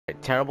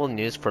Terrible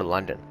news for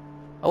London.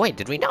 Oh wait,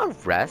 did we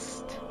not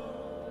rest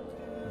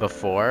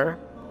before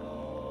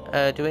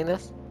doing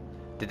this?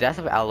 The death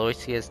of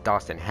Aloysius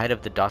Dawson, head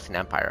of the Dawson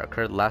Empire,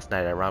 occurred last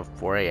night at around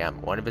 4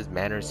 a.m. One of his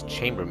manor's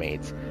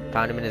chambermaids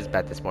found him in his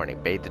bed this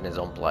morning, bathed in his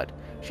own blood.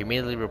 She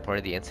immediately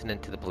reported the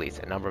incident to the police.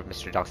 A number of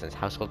Mr. Dawson's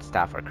household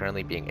staff are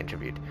currently being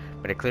interviewed,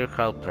 but a clear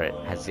culprit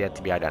has yet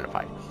to be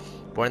identified.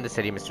 Born in the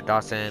city, Mr.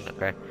 Dawson,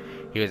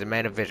 he was a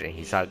man of vision.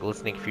 He saw a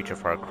glistening future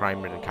for our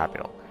crime-ridden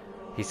capital.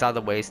 He saw the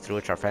ways through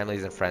which our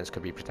families and friends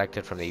could be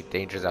protected from the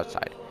dangers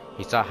outside.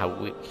 He saw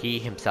how he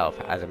himself,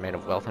 as a man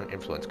of wealth and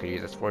influence, could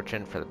use his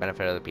fortune for the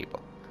benefit of the people.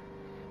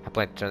 I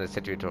planned to turn the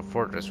city into a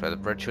fortress where the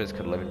virtuous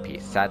could live in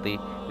peace. Sadly,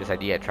 this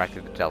idea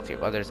attracted the jealousy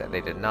of others, and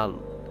they did not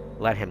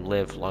let him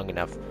live long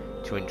enough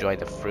to enjoy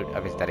the fruit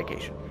of his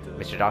dedication.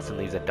 Mr. Dawson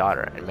leaves a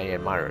daughter and many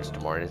admirers to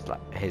mourn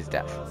his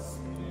death.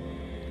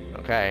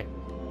 Okay.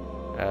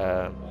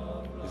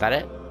 Is that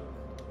it?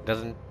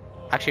 Doesn't...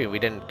 Actually, we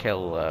didn't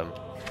kill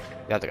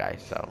the other guy,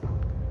 so...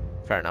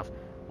 Fair enough.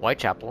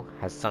 Whitechapel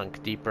has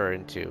sunk deeper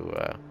into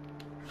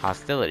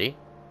hostility.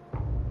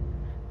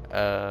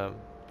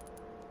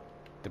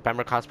 The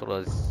Pembroke Hospital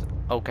is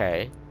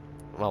okay.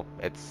 Well,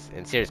 it's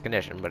in serious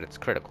condition, but it's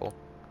critical.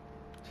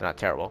 It's not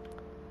terrible.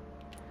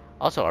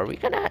 Also, are we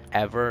gonna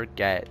ever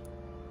get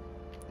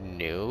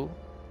new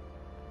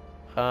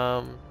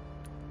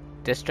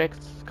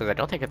districts? Because I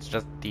don't think it's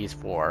just these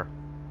 4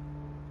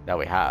 that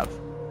we have.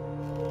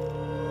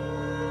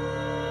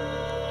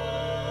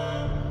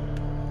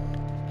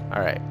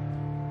 Alright.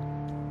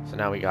 So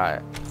now we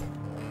got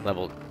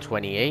level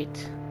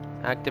 28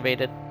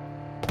 activated,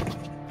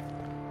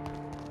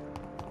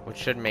 which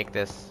should make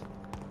this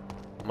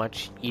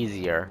much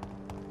easier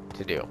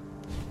to do.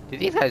 Do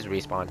these guys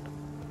respawn?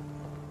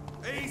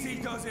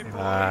 Easy does it,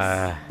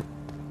 boys.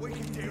 We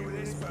can deal with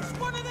this first.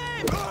 One of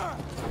them!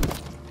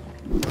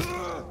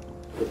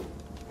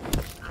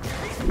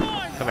 He's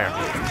mine! Come here.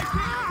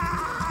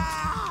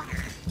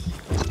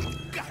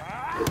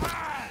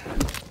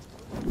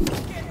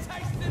 Get a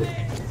taste of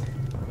this!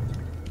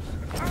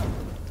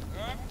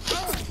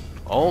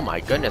 Oh my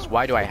goodness,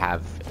 why do I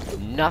have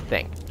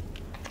nothing?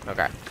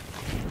 Okay.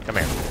 Come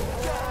here.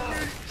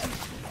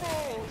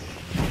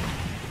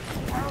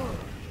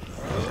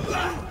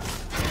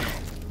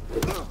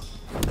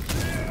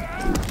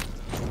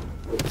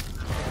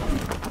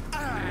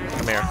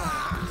 Come here.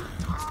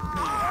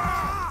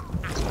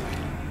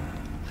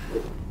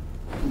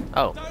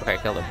 Oh, okay,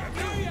 killed him.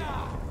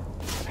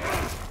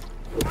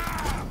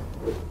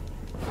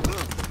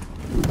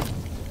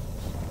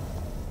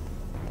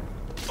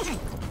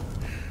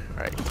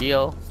 Alright,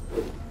 heal.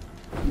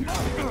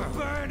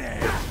 Burn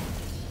it!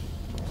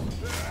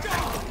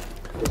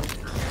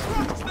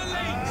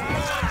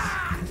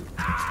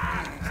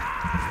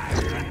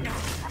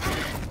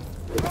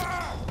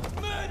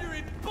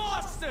 Murdering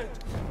bastard!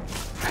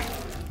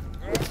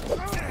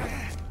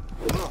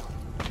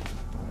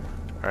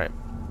 Alright,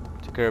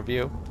 took care of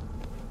you.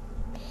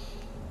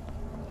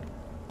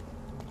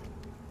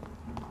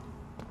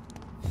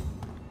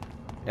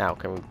 Now,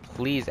 can we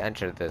please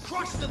enter this?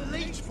 Crush the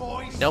leech,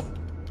 boys! Nope.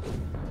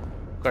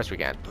 Of course we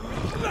can.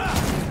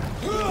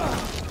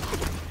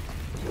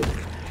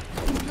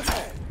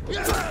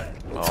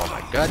 Oh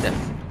my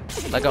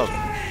goodness. Let go.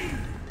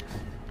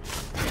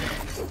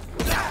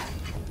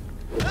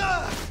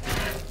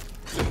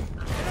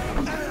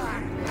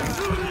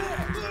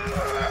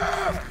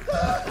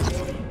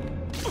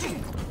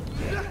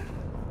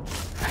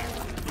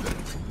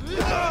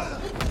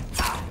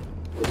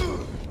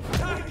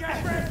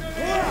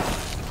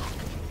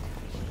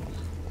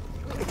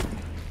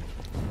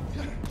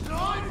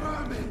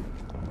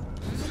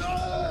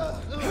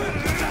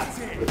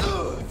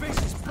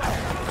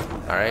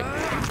 Alright.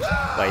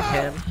 Bite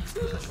him.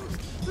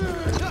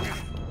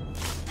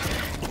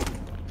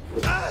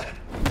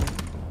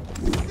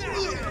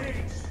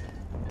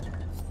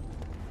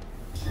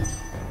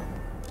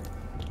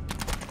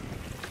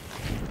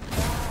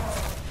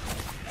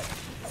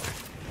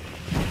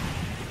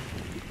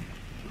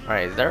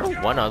 Alright, is there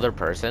one other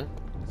person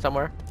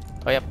somewhere?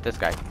 Oh, yep, this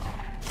guy.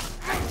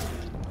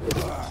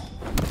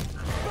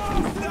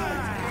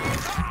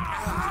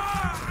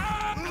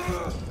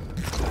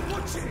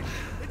 Watch it!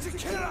 It's a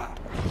killer!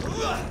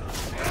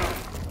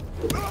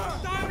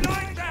 Don't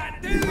like that,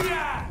 do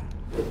ya?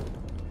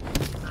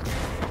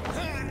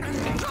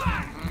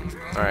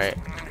 Alright,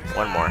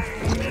 one more.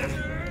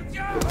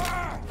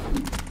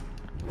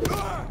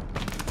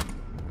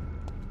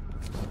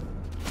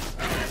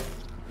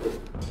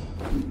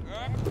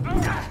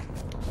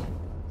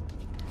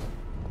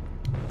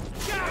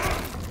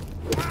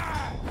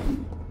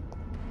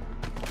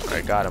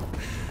 Alright, got him.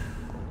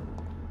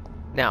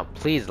 Now,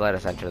 please let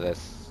us enter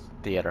this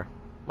theater.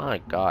 My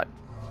god.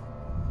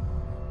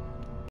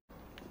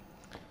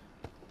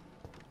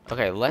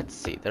 Okay, let's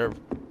see.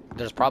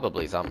 There's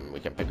probably something we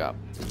can pick up.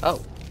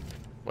 Oh,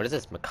 what is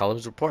this?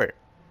 McCullum's report.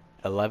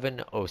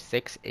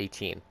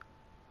 11/06/18.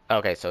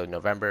 Okay, so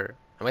November.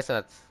 I'm guessing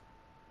that's.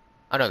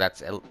 Oh no,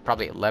 that's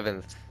probably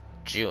 11th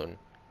June,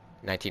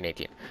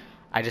 1918.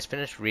 I just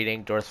finished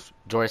reading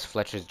Doris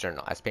Fletcher's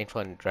journal, as painful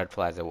and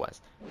dreadful as it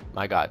was.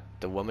 My God,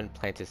 the woman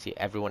planned to see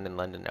everyone in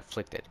London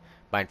afflicted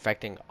by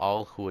infecting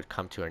all who would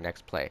come to her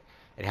next play.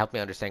 It helped me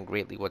understand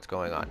greatly what's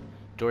going on.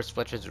 Doris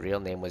Fletcher's real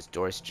name was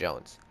Doris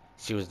Jones.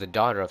 She was the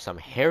daughter of some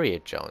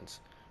Harriet Jones,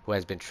 who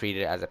has been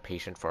treated as a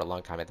patient for a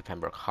long time at the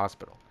Pembroke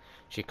Hospital.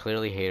 She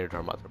clearly hated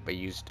her mother, but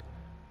used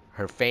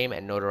her fame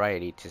and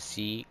notoriety to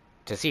see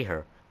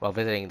her while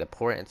visiting the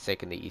poor and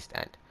sick in the East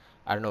End.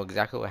 I don't know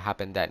exactly what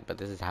happened then, but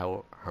this is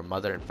how her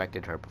mother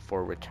infected her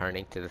before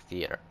returning to the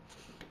theater,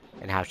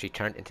 and how she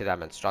turned into that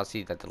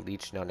monstrosity that the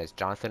leech known as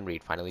Jonathon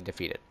Reid finally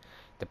defeated.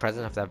 The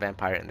presence of that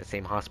vampire in the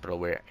same hospital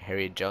where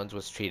Harriet Jones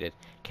was treated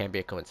can't be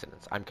a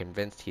coincidence. I'm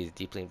convinced he is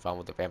deeply involved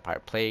with the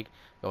vampire plague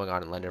going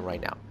on in London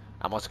right now.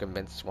 I'm also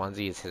convinced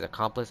Swansea is his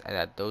accomplice, and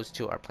that those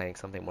two are planning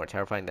something more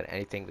terrifying than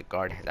anything the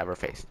Guard has ever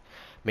faced.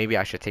 Maybe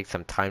I should take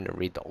some time to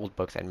read the old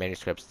books and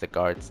manuscripts the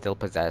Guard still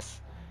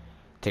possess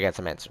to get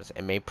some answers.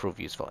 It may prove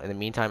useful. In the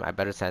meantime, I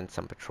better send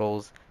some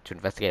patrols to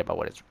investigate about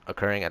what is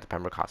occurring at the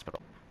Pembroke Hospital.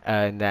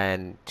 And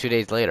then 2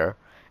 days later,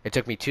 it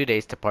took me 2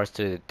 days to parse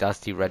through the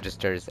dusty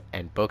registers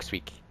and books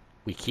we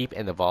keep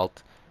in the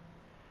vault.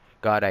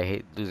 God, I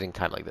hate losing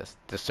time like this.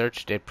 The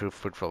search did prove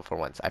fruitful for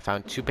once. I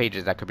found 2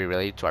 pages that could be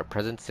related to our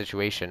present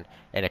situation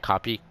and a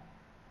copy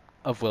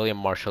of William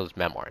Marshall's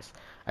memoirs.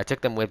 I took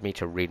them with me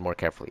to read more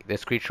carefully.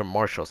 This creature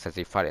Marshall says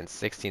he fought in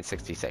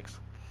 1666.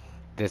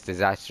 This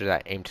disaster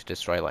that aimed to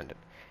destroy London.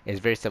 It is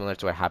very similar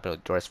to what happened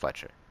with Doris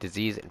Fletcher.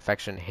 Disease,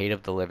 infection, hate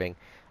of the living,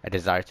 a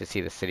desire to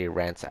see the city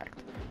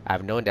ransacked. I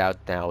have no doubt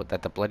now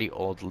that the bloody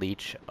old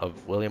leech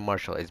of William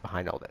Marshall is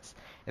behind all this,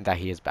 and that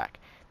he is back.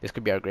 This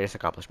could be our greatest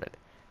accomplishment.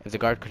 If the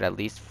Guard could at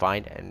least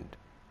find and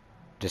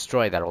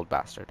destroy that old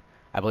bastard.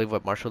 I believe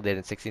what Marshall did in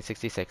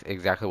 1666 is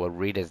exactly what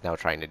Reid is now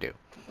trying to do.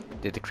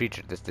 Did the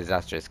creature, this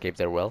disaster, escape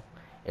their will?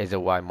 Is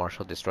it why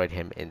Marshall destroyed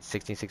him in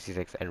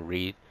 1666 and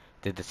Reid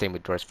did the same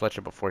with Doris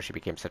Fletcher before she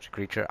became such a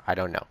creature? I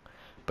don't know.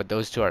 But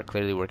those two are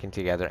clearly working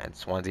together, and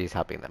Swansea is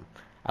helping them.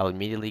 I will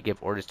immediately give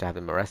orders to have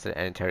them arrested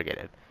and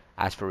interrogated.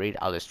 As for Reid,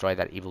 I'll destroy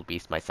that evil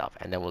beast myself,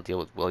 and then we'll deal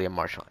with William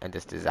Marshall and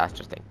this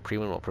disastrous thing.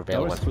 Prewin will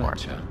prevail Doris once more.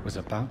 Fletcher was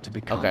about to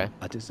become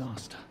a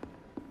disaster.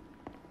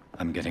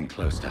 I'm getting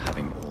close to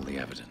having all the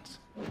evidence.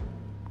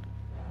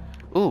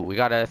 Ooh, we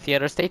got a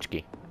theater stage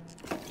key,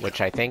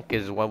 which I think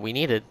is what we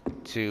needed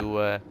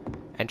to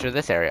enter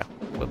this area.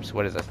 Whoops,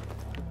 what is this?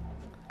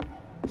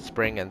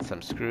 Spring and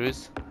some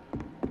screws.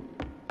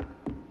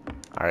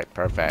 Alright,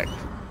 perfect.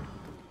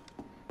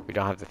 We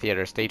don't have the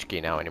theater stage key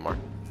now anymore.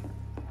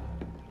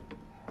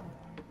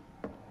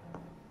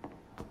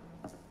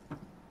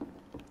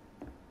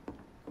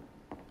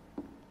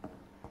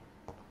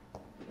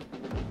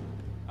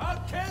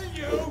 I'll kill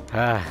you!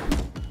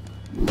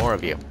 More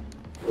of you.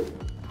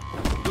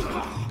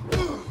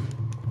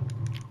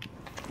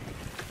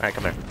 Alright,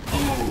 come here.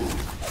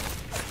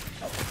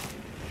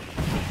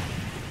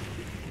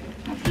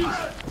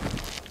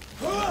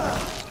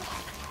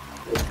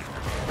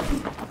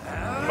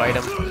 Fight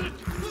him.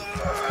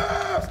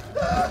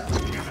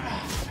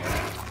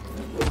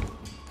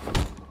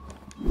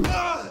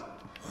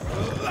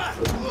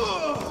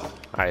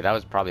 Alright, that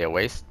was probably a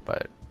waste,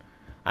 but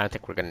I don't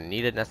think we're gonna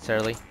need it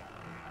necessarily.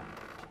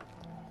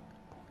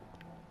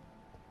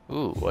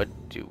 Ooh, what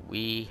do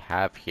we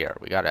have here?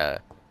 We got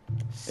a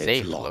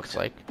safe, looks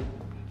like.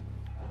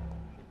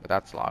 But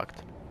that's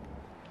locked.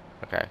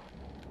 Okay.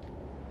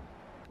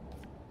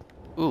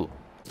 Ooh,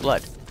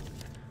 blood.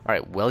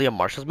 Alright, William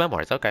Marshall's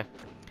memoirs, okay.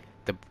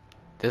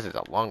 This is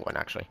a long one,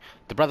 actually.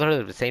 The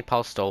Brotherhood of the St.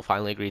 Paul Stole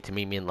finally agreed to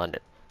meet me in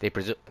London. They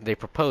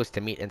proposed to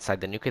meet inside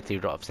the new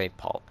Cathedral of St.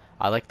 Paul.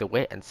 I like the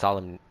wit and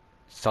solemnity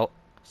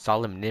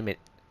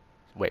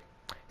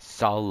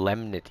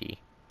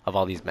of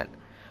all these men.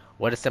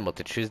 What a symbol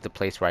to choose the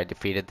place where I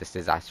defeated this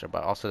disaster,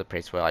 but also the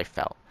place where I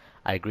fell.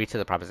 I agreed to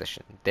the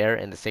proposition. There,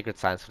 in the sacred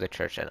silence of the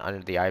church and under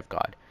the eye of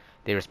God,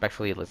 they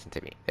respectfully listened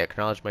to me. They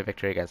acknowledged my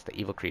victory against the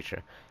evil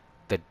creature,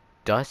 the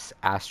Dus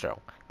Astro,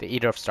 the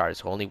Eater of Stars,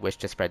 who only wished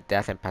to spread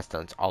death and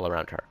pestilence all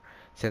around her.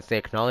 Since they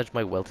acknowledged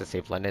my will to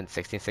save London in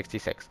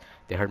 1666,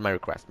 they heard my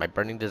request, my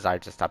burning desire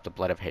to stop the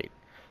blood of hate.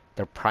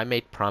 Their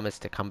primate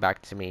promised to come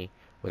back to me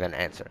with an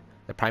answer.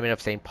 The primate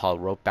of St. Paul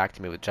wrote back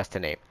to me with just a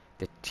name,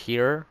 the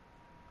Tear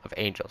of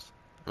Angels.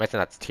 I think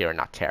that's tear,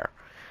 not tear.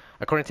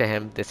 According to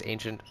him, this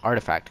ancient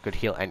artifact could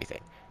heal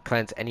anything,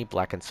 cleanse any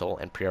blackened soul,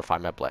 and purify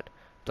my blood.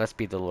 Blessed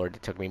be the Lord,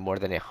 it took me more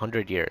than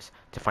 100 years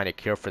to find a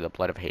cure for the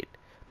blood of hate,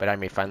 but I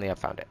may finally have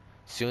found it.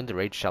 Soon the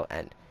rage shall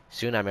end.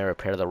 Soon I may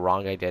repair the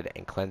wrong I did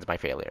and cleanse my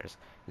failures.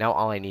 Now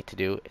all I need to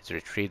do is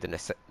retrieve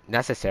the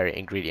necessary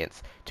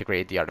ingredients to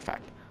create the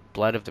artifact.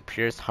 Blood of the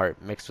purest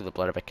heart mixed with the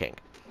blood of a king.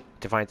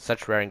 To find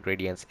such rare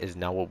ingredients is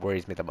now what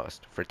worries me the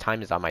most, for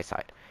time is on my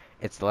side.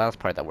 It's the last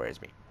part that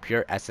worries me.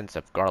 Pure essence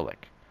of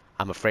garlic.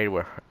 I'm afraid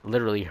we're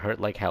literally hurt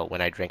like hell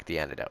when I drink the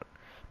antidote.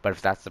 But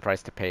if that's the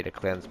price to pay to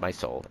cleanse my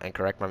soul and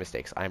correct my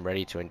mistakes, I am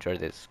ready to endure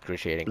this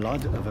excruciating pain.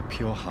 Blood of a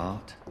pure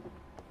heart,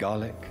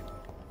 garlic,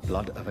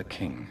 blood of a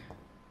king.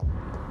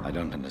 I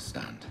don't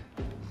understand.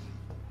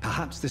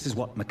 Perhaps this is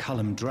what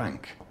McCullum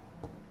drank.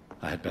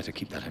 I had better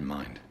keep that in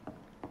mind.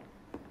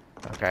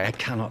 Okay. I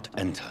cannot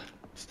enter.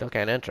 Still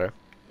can't enter.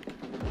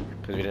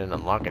 Because we didn't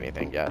unlock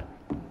anything yet.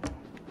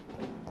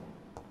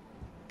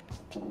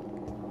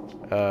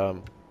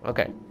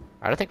 Okay.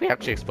 I don't think we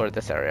actually explored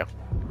this area.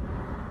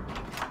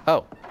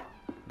 Oh.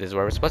 This is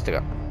where we're supposed to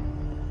go.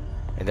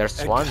 And there's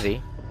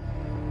Swansea.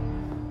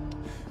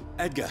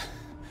 Edgar,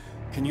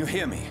 can you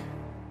hear me?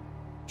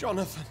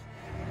 Jonathan,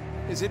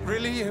 is it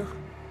really you?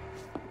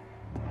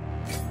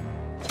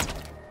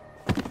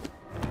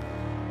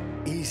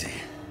 Easy.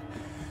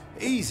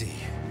 Easy.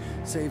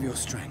 Save your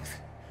strength.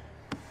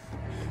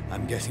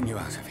 I'm getting you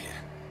out of here.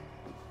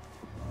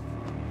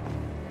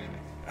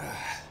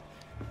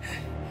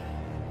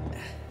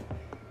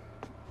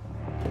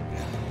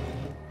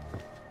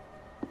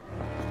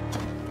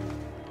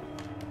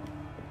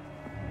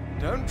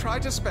 Don't try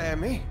to spare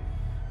me.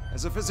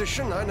 As a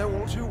physician, I know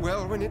all too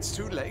well when it's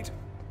too late.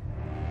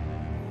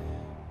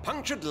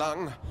 Punctured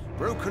lung,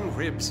 broken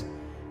ribs,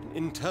 and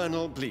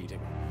internal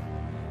bleeding.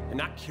 An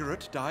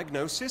accurate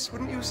diagnosis,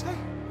 wouldn't you say?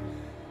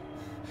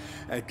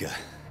 Edgar,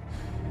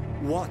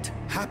 what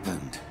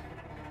happened?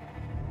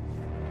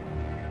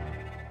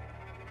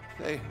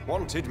 They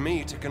wanted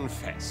me to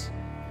confess.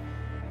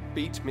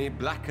 Beat me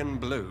black and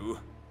blue.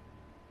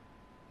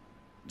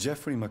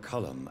 Geoffrey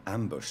McCullum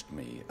ambushed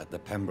me at the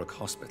Pembroke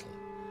Hospital.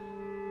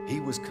 He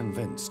was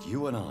convinced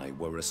you and I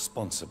were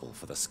responsible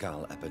for the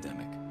Skal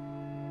epidemic.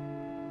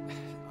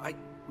 I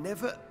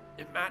never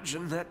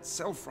imagined that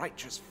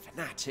self-righteous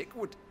fanatic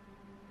would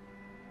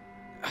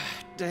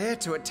dare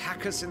to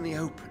attack us in the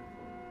open.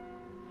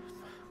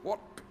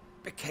 What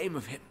became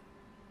of him?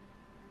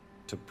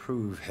 To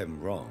prove him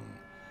wrong,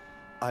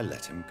 I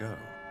let him go.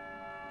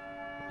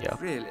 Yeah.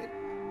 Really?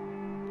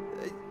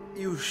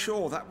 You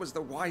sure that was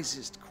the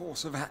wisest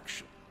course of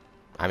action?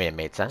 I mean, it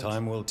made sense.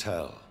 Time will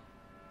tell.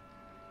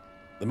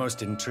 The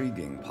most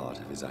intriguing part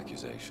of his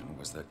accusation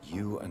was that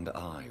you and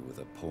I were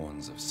the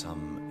pawns of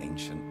some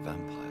ancient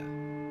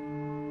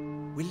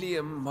vampire.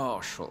 William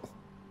Marshall.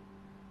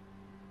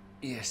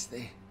 Yes,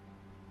 they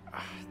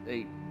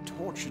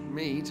tortured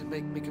me to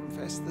make me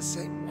confess the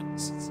same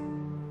nonsense.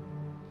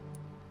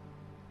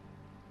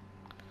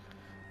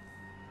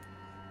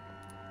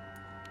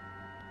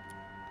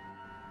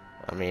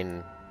 I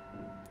mean,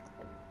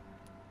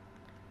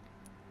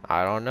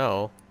 I don't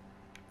know.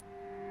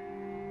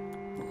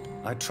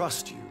 I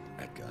trust you,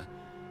 Edgar,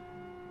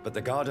 but the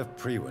Guard of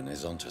Priwen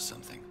is onto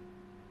something.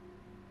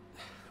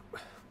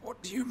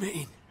 What do you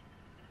mean?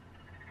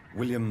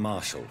 William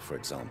Marshall, for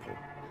example.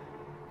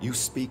 You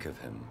speak of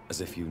him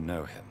as if you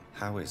know him.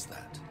 How is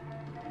that?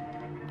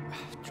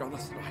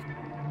 Jonathan,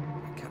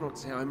 I cannot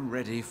say I'm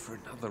ready for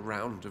another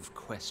round of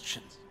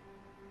questions.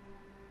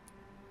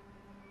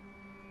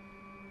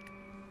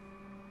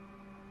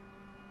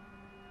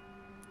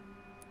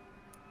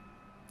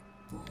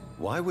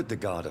 Why would the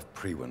Guard of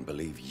Priwen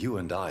believe you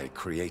and I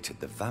created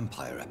the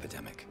vampire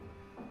epidemic?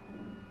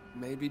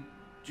 Maybe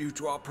due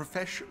to our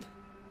profession.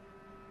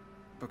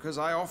 Because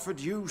I offered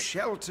you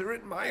shelter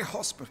in my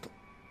hospital.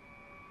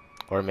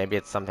 Or maybe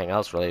it's something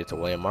else related to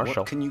William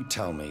Marshall. What can you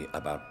tell me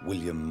about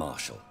William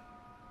Marshall?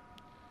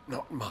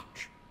 Not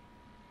much.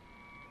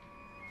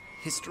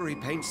 History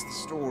paints the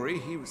story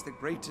he was the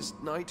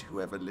greatest knight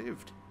who ever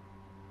lived.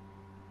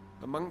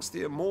 Amongst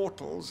the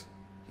immortals,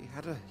 he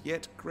had a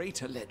yet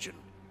greater legend.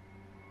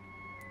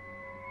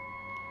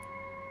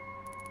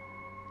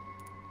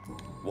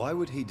 Why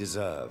would he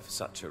deserve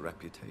such a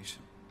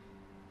reputation?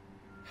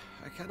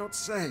 I cannot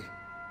say.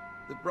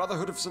 The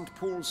Brotherhood of St.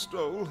 Paul's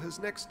Stole has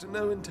next to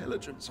no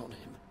intelligence on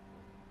him.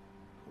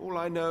 All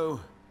I know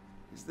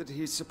is that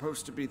he's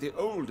supposed to be the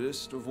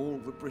oldest of all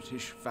the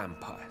British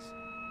vampires.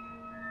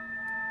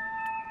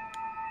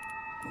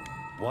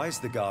 Why is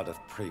the Guard of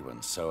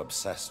Priwen so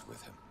obsessed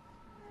with him?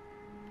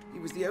 He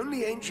was the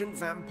only ancient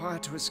vampire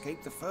to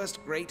escape the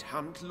first great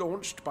hunt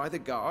launched by the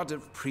Guard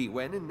of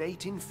Priwen in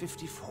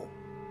 1854.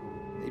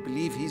 They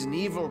believe he's an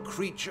evil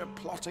creature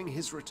plotting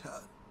his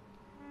return.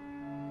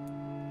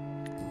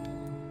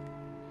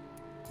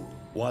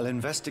 While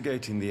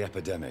investigating the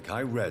epidemic,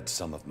 I read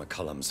some of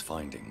McCullum's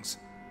findings.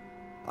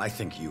 I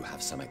think you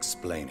have some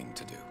explaining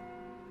to do.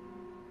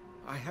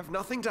 I have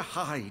nothing to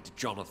hide,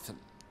 Jonathan.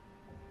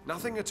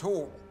 Nothing at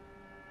all.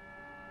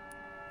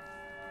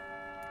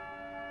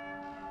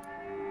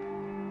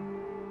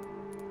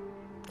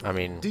 I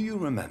mean... Do you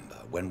remember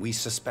when we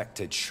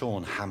suspected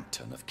Sean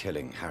Hampton of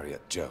killing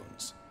Harriet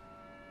Jones?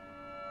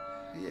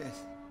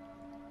 Yes.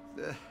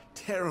 The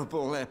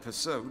terrible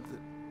episode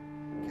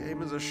that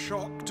came as a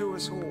shock to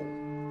us all.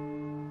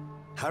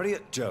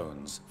 Harriet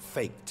Jones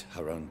faked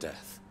her own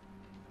death.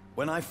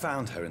 When I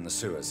found her in the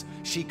sewers,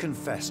 she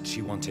confessed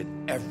she wanted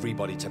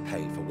everybody to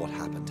pay for what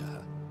happened to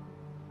her.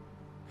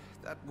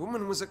 That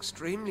woman was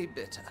extremely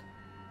bitter,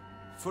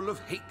 full of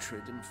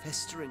hatred and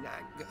festering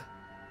anger.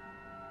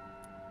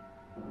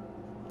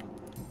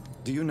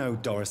 Do you know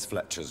Doris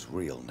Fletcher's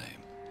real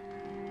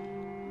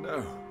name?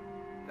 No,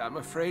 I'm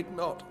afraid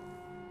not.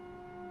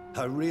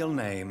 Her real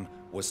name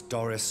was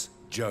Doris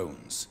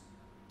Jones.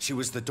 She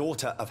was the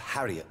daughter of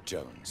Harriet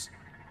Jones.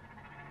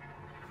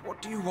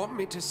 What do you want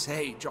me to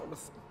say,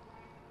 Jonathan?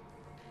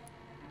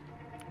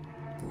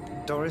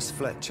 Doris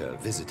Fletcher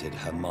visited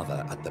her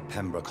mother at the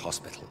Pembroke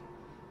Hospital.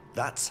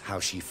 That's how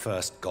she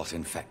first got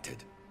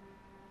infected.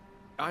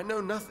 I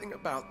know nothing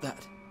about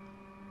that.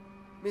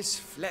 Miss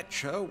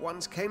Fletcher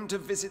once came to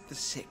visit the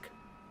sick.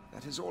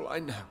 That is all I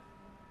know.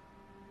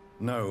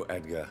 No,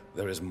 Edgar,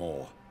 there is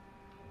more.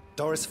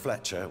 Doris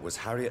Fletcher was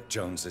Harriet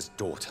Jones's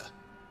daughter.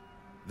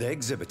 They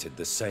exhibited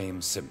the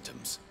same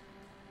symptoms: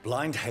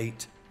 blind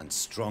hate and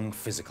strong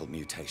physical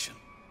mutation.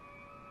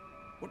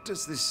 What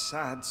does this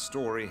sad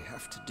story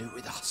have to do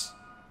with us?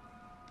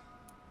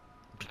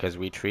 Because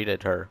we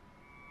treated her.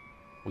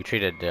 We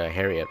treated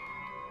Harriet.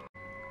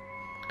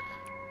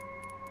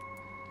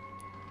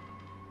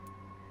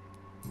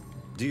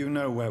 Do you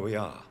know where we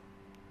are?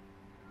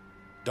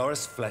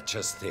 Doris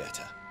Fletcher's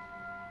theater.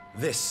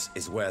 This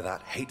is where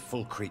that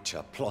hateful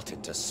creature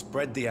plotted to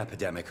spread the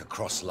epidemic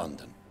across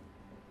London.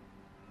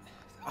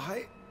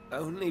 I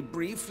only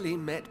briefly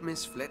met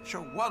Miss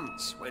Fletcher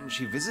once when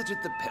she visited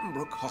the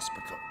Pembroke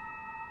Hospital.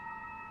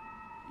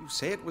 You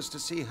say it was to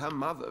see her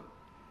mother.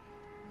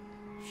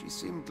 She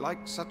seemed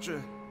like such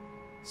a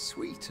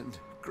sweet and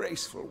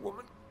graceful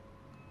woman.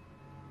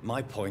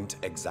 My point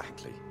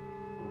exactly.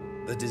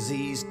 The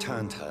disease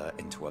turned her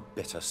into a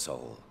bitter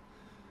soul,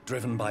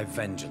 driven by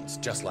vengeance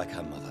just like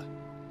her mother.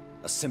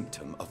 A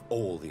symptom of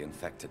all the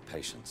infected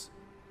patients.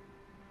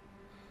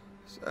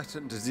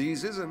 Certain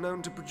diseases are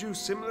known to produce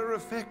similar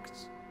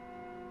effects.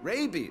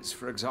 Rabies,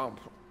 for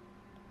example.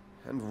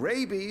 And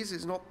rabies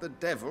is not the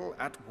devil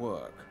at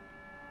work.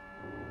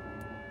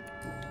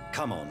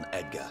 Come on,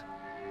 Edgar.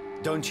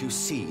 Don't you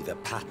see the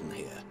pattern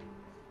here?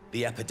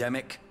 The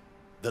epidemic,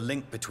 the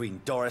link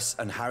between Doris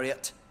and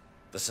Harriet,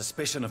 the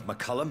suspicion of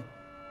McCullum?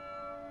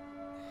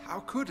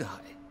 How could I?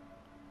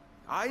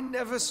 I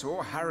never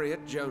saw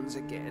Harriet Jones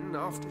again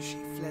after she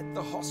fled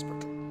the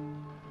hospital.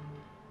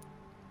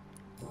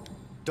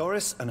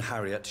 Doris and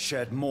Harriet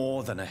shared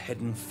more than a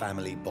hidden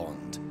family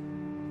bond.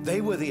 They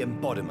were the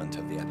embodiment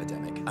of the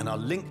epidemic and are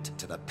linked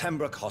to the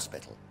Pembroke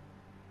Hospital.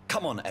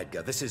 Come on,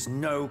 Edgar, this is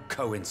no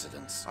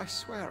coincidence. I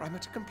swear I'm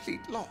at a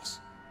complete loss.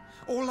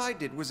 All I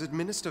did was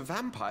administer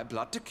vampire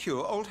blood to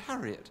cure old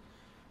Harriet.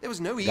 There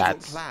was no evil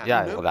plan,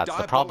 no that's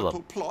the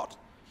problem. plot.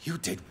 You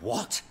did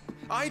what?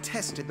 I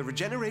tested the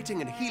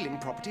regenerating and healing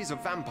properties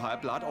of vampire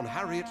blood on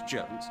Harriet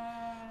Jones.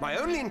 My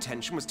only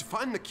intention was to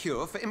find the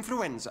cure for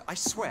influenza, I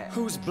swear.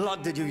 Whose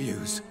blood did you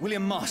use?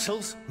 William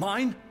Marshall's?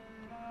 Mine?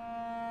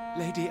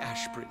 Lady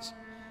Ashbury's.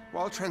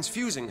 While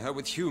transfusing her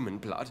with human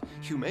blood,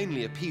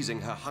 humanely appeasing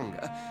her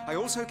hunger, I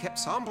also kept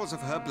samples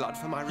of her blood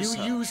for my research.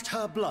 You used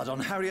her blood on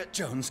Harriet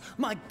Jones?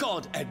 My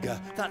God, Edgar,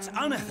 that's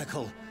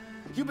unethical.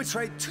 You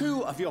betrayed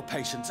 2 of your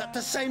patients at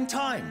the same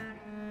time.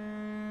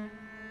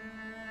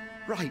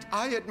 Right,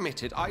 I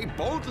admit it. I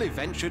boldly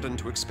ventured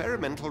into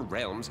experimental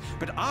realms,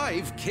 but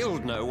I've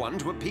killed no one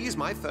to appease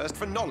my thirst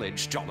for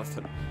knowledge,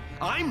 Jonathan.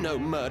 I'm no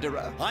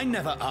murderer. I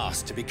never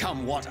asked to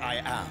become what I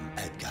am,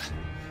 Edgar.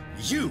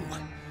 You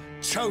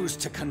chose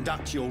to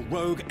conduct your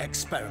rogue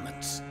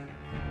experiments.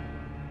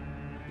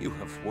 You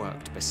have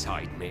worked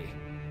beside me.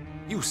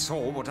 You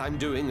saw what I'm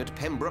doing at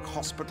Pembroke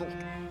Hospital.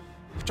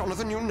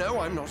 Jonathan, you know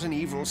I'm not an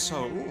evil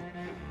soul.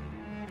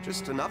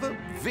 Just another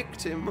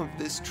victim of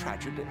this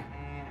tragedy.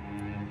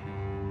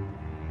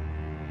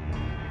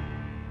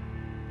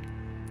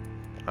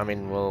 I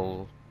mean,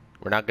 we're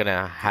not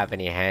gonna have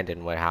any hand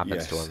in what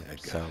happens to him.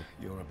 Edgar, So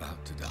you're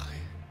about to die.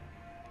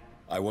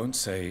 I won't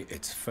say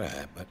it's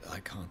fair, but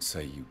I can't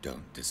say you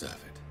don't deserve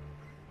it.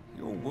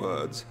 Your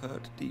words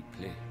hurt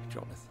deeply,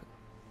 Jonathan,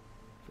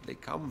 for they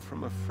come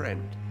from a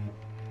friend.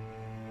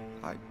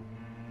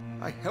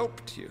 I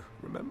helped you,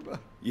 remember?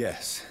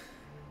 Yes,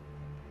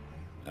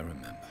 I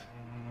remember.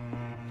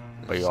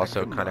 But you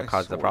also kind of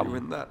caused the problem.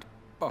 In that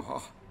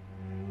bar,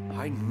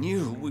 I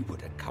knew we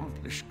would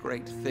accomplish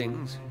great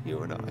things, you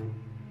and I.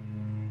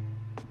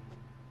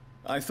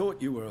 I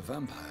thought you were a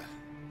vampire,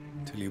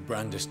 till you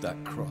brandished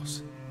that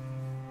cross.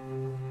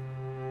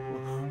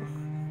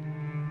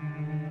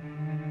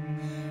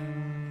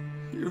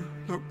 You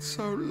looked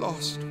so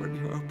lost when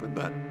you opened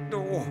that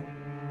door.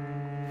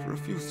 For a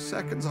few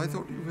seconds, I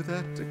thought you were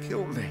there to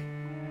kill me.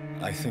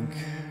 I think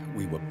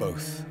we were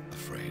both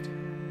afraid.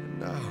 And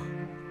now,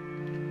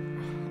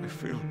 I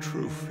feel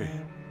true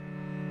fear.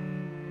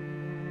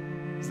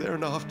 Is there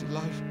an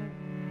afterlife?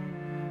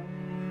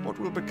 What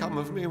will become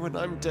of me when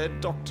I'm dead,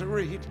 Dr.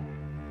 Reid?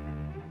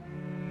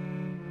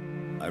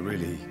 I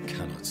really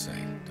cannot say,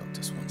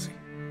 Dr. Swansea.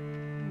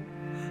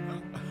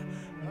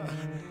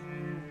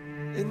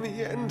 In the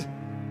end,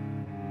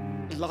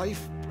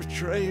 life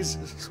betrays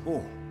us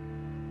all.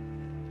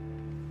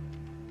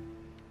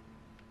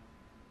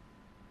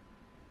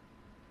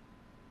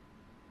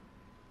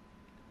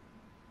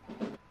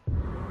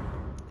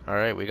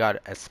 Alright, we got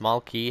a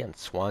small key and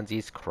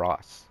Swansea's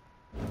cross.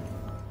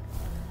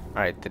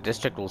 Alright, the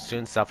district will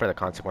soon suffer the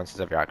consequences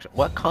of your action.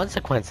 What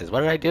consequences?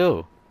 What did I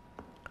do?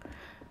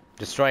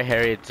 Destroy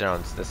Harriet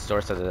Jones, the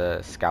source of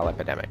the Skal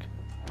epidemic.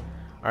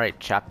 Alright,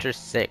 chapter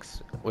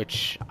 6,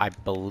 which I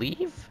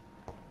believe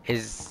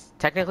is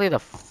technically the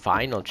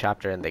final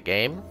chapter in the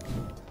game.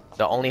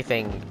 The only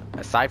thing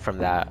aside from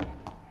that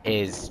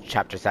is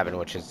chapter 7,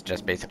 which is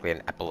just basically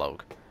an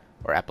epilogue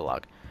or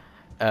epilogue.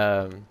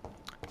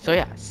 So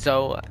yeah,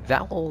 so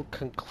that will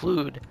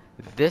conclude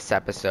this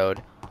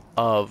episode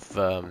of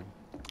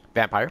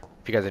Vampyr.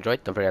 If you guys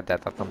enjoyed, don't forget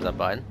that thumbs up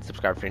button,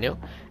 subscribe if you're new,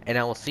 and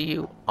I will see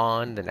you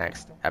on the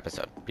next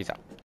episode. Peace out.